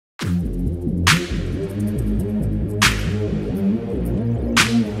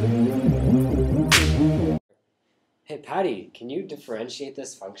Patty, can you differentiate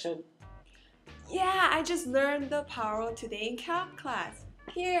this function? Yeah, I just learned the power rule today in calc class.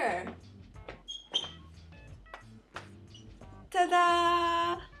 Here.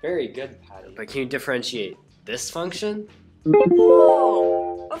 Ta-da! Very good, Patty. But can you differentiate this function?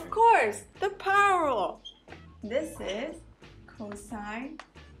 Oh, of course, the power rule. This is cosine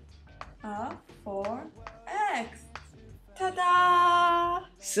of 4x. Ta-da!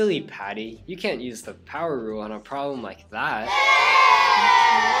 Silly Patty, you can't use the power rule on a problem like that.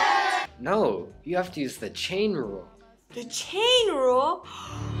 No, you have to use the chain rule. The chain rule?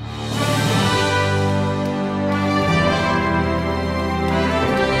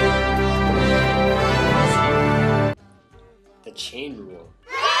 The chain rule.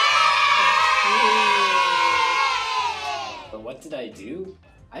 But what did I do?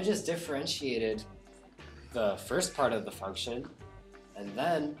 I just differentiated the first part of the function, and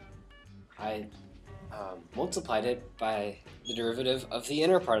then I multiplied it by the derivative of the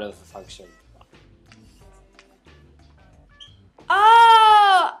inner part of the function.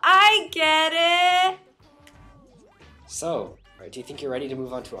 Oh, I get it! So, do you think you're ready to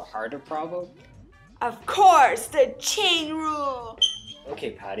move on to a harder problem? Of course, the chain rule!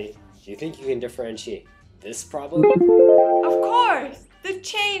 Okay, Patty, do you think you can differentiate this problem? Of course, the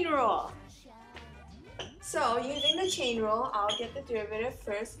chain rule! So, using the chain rule, I'll get the derivative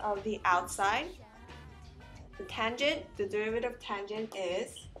first of the outside. The tangent, the derivative of tangent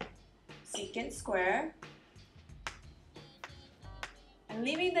is secant square. And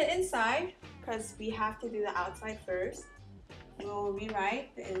leaving the inside, because we have to do the outside first, we'll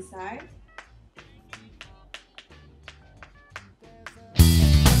rewrite the inside.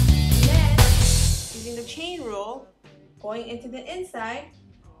 Then, using the chain rule, going into the inside,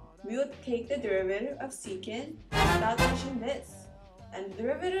 we would take the derivative of secant without touching this. And the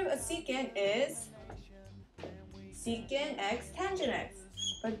derivative of secant is secant x tangent x.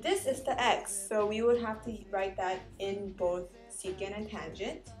 But this is the x, so we would have to write that in both secant and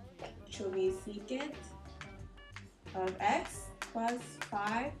tangent, which will be secant of x plus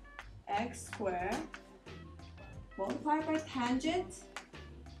 5x squared multiplied by tangent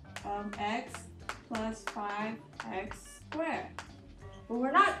of x plus 5x squared. But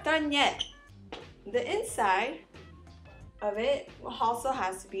we're not done yet. The inside of it also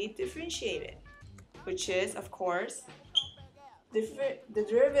has to be differentiated, which is, of course, the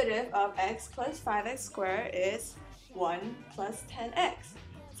derivative of x plus 5x squared is 1 plus 10x.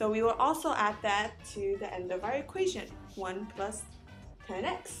 So we will also add that to the end of our equation, 1 plus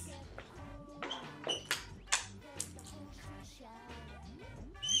 10x.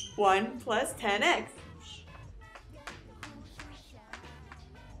 One plus 10x.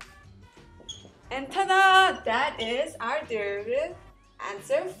 And ta-da! That is our derivative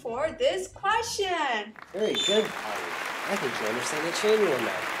answer for this question. Very good, Patty. I think you understand the chain rule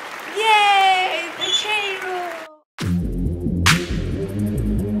now. Yay! The chain rule!